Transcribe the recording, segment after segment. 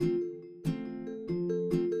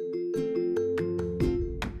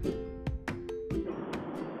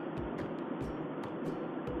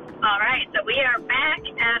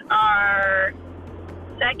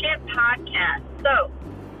second podcast. So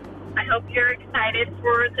I hope you're excited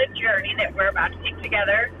for the journey that we're about to take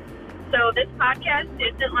together. So this podcast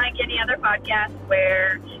isn't like any other podcast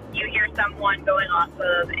where you hear someone going off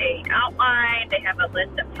of an outline, they have a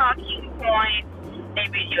list of talking points, they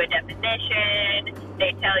read you a definition,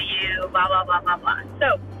 they tell you blah, blah, blah, blah, blah.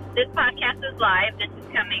 So this podcast is live. This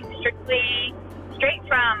is coming straight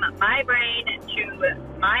from my brain to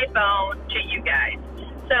my phone to you guys.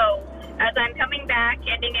 So as I'm coming back,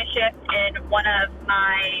 ending a shift in one of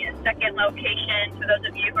my second locations, for those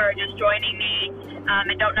of you who are just joining me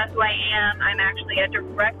and don't know who I am, I'm actually a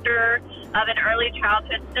director of an early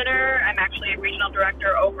childhood center. I'm actually a regional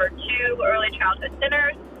director over 2 early childhood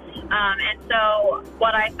centers. And so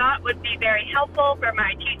what I thought would be very helpful for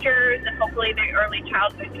my teachers and hopefully the early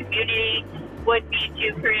childhood community would be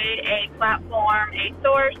to create a platform, a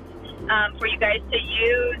source for you guys to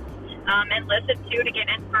use and listen to get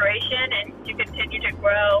inspiration and to continue to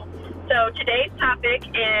grow. So today's topic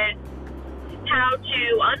is how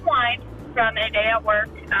to unwind from a day at work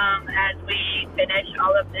as we finish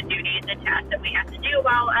all of the duties and tasks that we have to do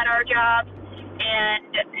while at our jobs,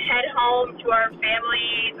 and head home to our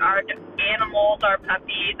families, our animals, our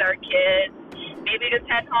puppies, our kids. Maybe just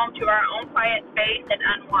head home to our own quiet space and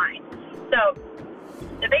unwind. So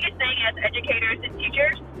the biggest thing as educators and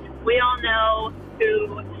teachers, we all know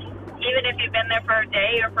who, even if you've been there for a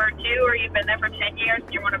day or for 2, or you've been there for 10 years,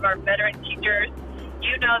 you're one of our veteran teachers,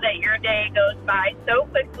 you know that your day goes by so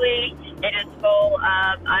quickly. It is full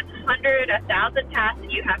of 100, 1,000 tasks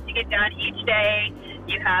that you have to get done each day.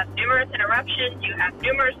 You have numerous interruptions. You have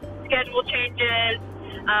numerous schedule changes.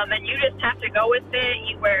 And you just have to go with it.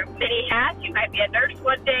 You wear many hats. You might be a nurse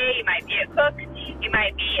one day. You might be a cook. You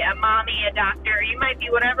might be a mommy, a doctor. You might be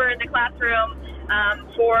whatever in the classroom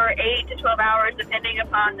for 8 to 12 hours, depending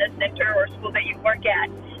upon the center or school that you work at.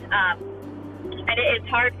 And it is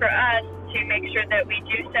hard for us to make sure that we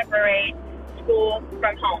do separate school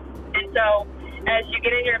from home. And so as you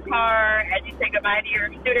get in your car, as you say goodbye to your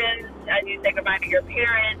students, as you say goodbye to your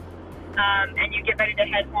parents, and you get ready to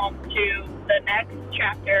head home to the next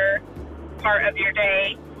chapter part of your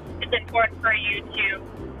day, it's important for you to,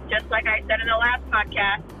 just like I said in the last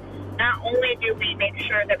podcast, not only do we make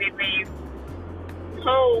sure that we leave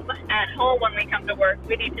home at home when we come to work,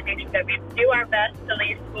 we need to make sure that we do our best to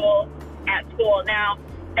leave school at school. Now,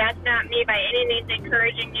 that's not me by any means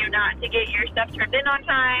encouraging you not to get your stuff turned in on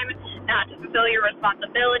time, not to fulfill your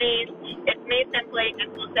responsibilities. It's me simply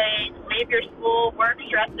just saying, leave your school work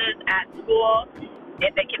stresses at school.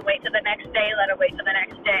 If it can wait till the next day, let it wait till the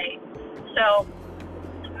next day. So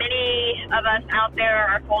many of us out there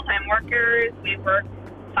are full-time workers. We work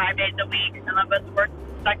 5 days a week. Some of us work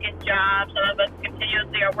second jobs. Some of us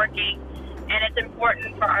continuously are working. And it's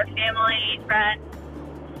important for our family, friends,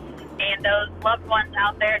 and those loved ones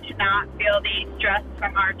out there to not feel the stress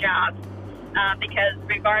from our jobs. Because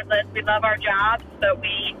regardless, we love our jobs, but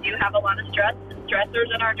we do have a lot of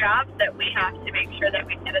stressors in our jobs that we have to make sure that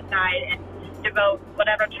we set aside and devote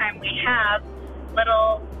whatever time we have,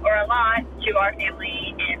 little or a lot, to our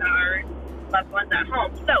family and our loved ones at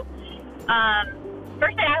home. So,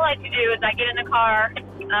 first thing I like to do is I get in the car,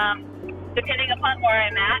 depending upon where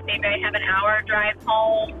I'm at. Maybe I have an hour drive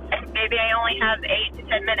home, maybe I only have 8 to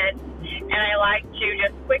 10 minutes, and I like to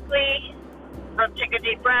just quickly take a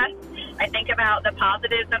deep breath. I think about the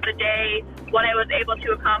positives of the day, what I was able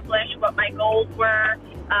to accomplish, what my goals were,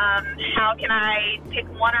 how can I pick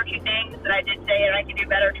 1 or 2 things that I did today that I can do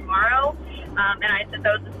better tomorrow, and I set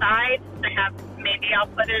those aside. Maybe I'll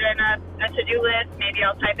put it in a to-do list, maybe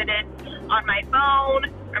I'll type it in on my phone,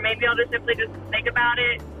 or maybe I'll just simply think about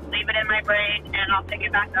it, leave it in my brain, and I'll pick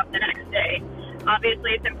it back up the next day.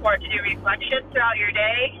 Obviously, it's important to do reflection throughout your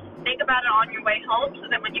day. Think about it on your way home so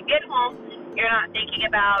that when you get home, you're not thinking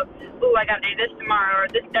about, ooh, I got to do this tomorrow or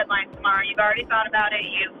this deadline tomorrow. You've already thought about it.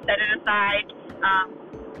 You've set it aside.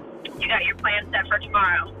 You got your plan set for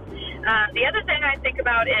tomorrow. The other thing I think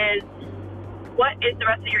about is, what is the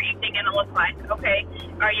rest of your evening going to look like? Okay,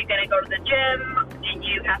 are you going to go to the gym? Do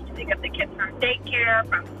you have to pick up the kids from daycare,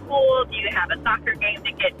 from school? Do you have a soccer game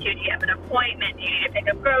to get to? Do you have an appointment? Do you need to pick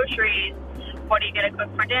up groceries? What are you going to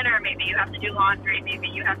cook for dinner? Maybe you have to do laundry. Maybe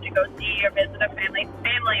you have to go see or visit a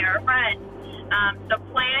family or a friend. So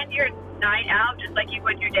plan your night out just like you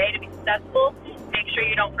would your day to be successful. Make sure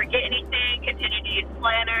you don't forget anything. Continue to use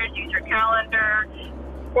planners, use your calendar,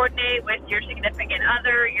 coordinate with your significant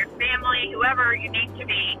other, your family, whoever you need to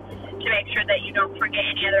be, to make sure that you don't forget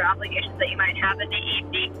any other obligations that you might have in the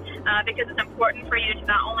evening, because it's important for you to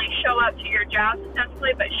not only show up to your job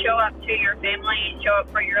successfully, but show up to your family, show up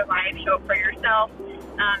for your life, show up for yourself,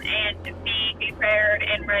 and be prepared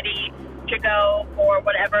and ready to go for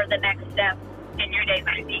whatever the next step in your day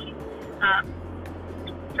might be.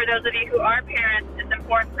 For those of you who are parents, it's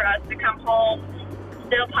important for us to come home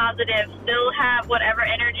still positive, still have whatever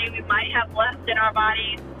energy we might have left in our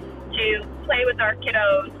bodies to play with our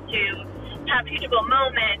kiddos, to have teachable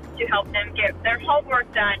moments, to help them get their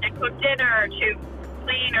homework done, to cook dinner, to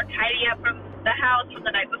clean or tidy up from the house from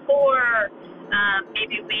the night before.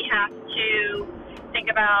 Maybe we have to think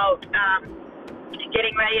about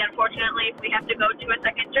getting ready. Unfortunately, if we have to go to a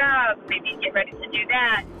second job, maybe get ready to do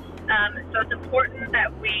that. So it's important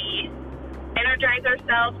that we energize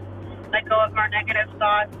ourselves, let go of our negative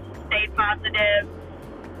thoughts, stay positive,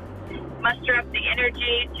 muster up the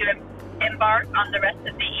energy to embark on the rest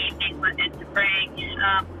of the evening Monday to bring.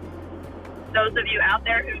 Those of you out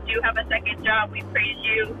there who do have a second job, we praise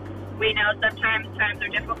you. We know sometimes times are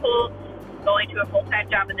difficult, going to a full-time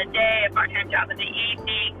job in the day, a part-time job in the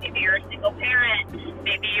evening. Maybe you're a single parent,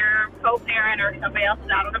 maybe you're a co-parent, or somebody else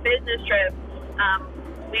is out on a business trip.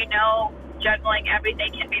 We know juggling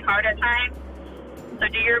everything can be hard at times, so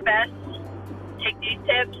do your best. Take these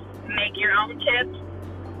tips, make your own tips,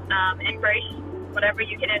 embrace whatever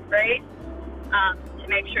you can embrace to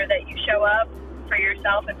make sure that you show up for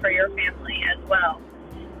yourself and for your family as well.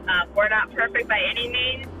 We're not perfect by any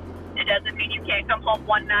means. It doesn't mean you can't come home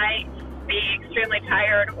one night, be extremely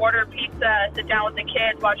tired, order pizza, sit down with the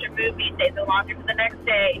kids, watch a movie, save the laundry for the next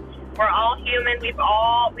day. We're all human. We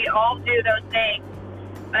all do those things.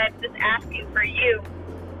 But I'm just asking for you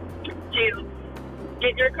to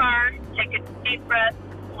get in your car, take a deep breath,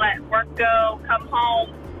 let work go, come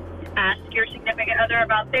home, ask your significant other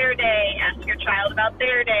about their day, ask your child about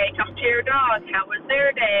their day, talk to your dog, how was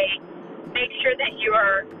their day. Make sure that you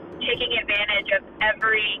are taking advantage of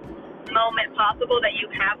every moment possible that you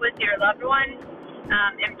have with your loved ones,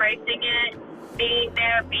 embracing it, being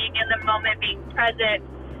there, being in the moment, being present.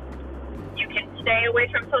 You can stay away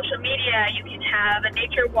from social media, you can have a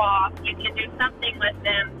nature walk, you can do something with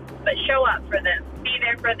them, but show up for them. Be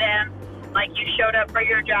there for them like you showed up for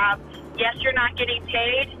your job. Yes, you're not getting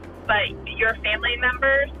paid, but your family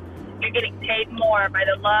members, you're getting paid more by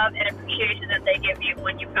the love and appreciation that they give you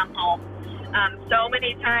when you come home. So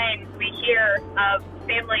many times we hear of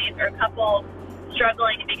families or couples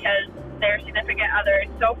struggling because their significant other is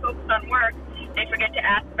so focused on work, they forget to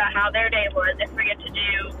ask about how their day was. They forget to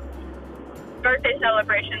do birthday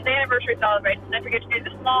celebrations, anniversary celebrations. They forget to do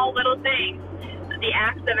the small little things, the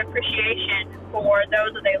acts of appreciation for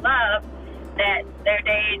those that they love, that their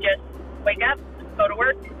day just wake up, go to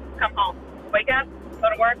work, come home. Wake up, go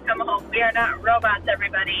to work, come home. We are not robots,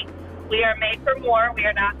 everybody. We are made for more. We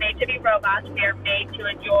are not made to be robots. We are made to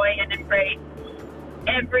enjoy and embrace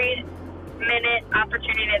every minute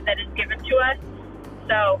opportunity that is given to us.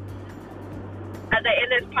 So, as I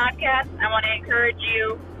end this podcast, I want to encourage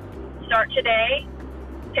you, start today.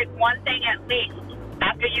 Pick one thing at least.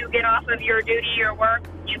 After you get off of your duty, your work,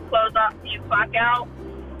 you close up, you clock out,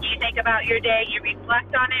 you think about your day, you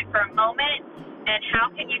reflect on it for a moment, and how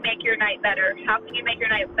can you make your night better? How can you make your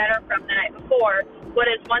night better from the night before? What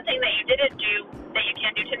is one thing that you didn't do that you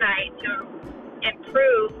can do tonight to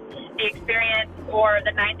improve the experience or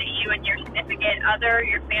the night that you and your significant other,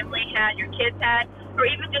 your family had, your kids had, or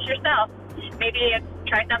even just yourself? Maybe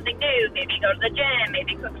try something new, maybe go to the gym,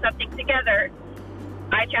 maybe cook something together.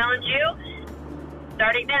 I challenge you,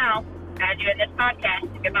 starting now, as you in this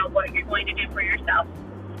podcast, think about what you're going to do for yourself.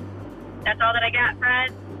 That's all that I got,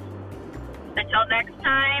 friends. Until next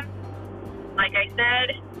time, like I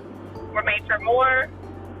said, we're made for more.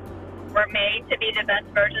 We're made to be the best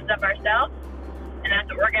versions of ourselves, and that's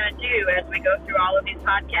what we're going to do as we go through all of these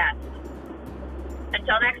podcasts.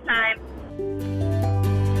 Until next time.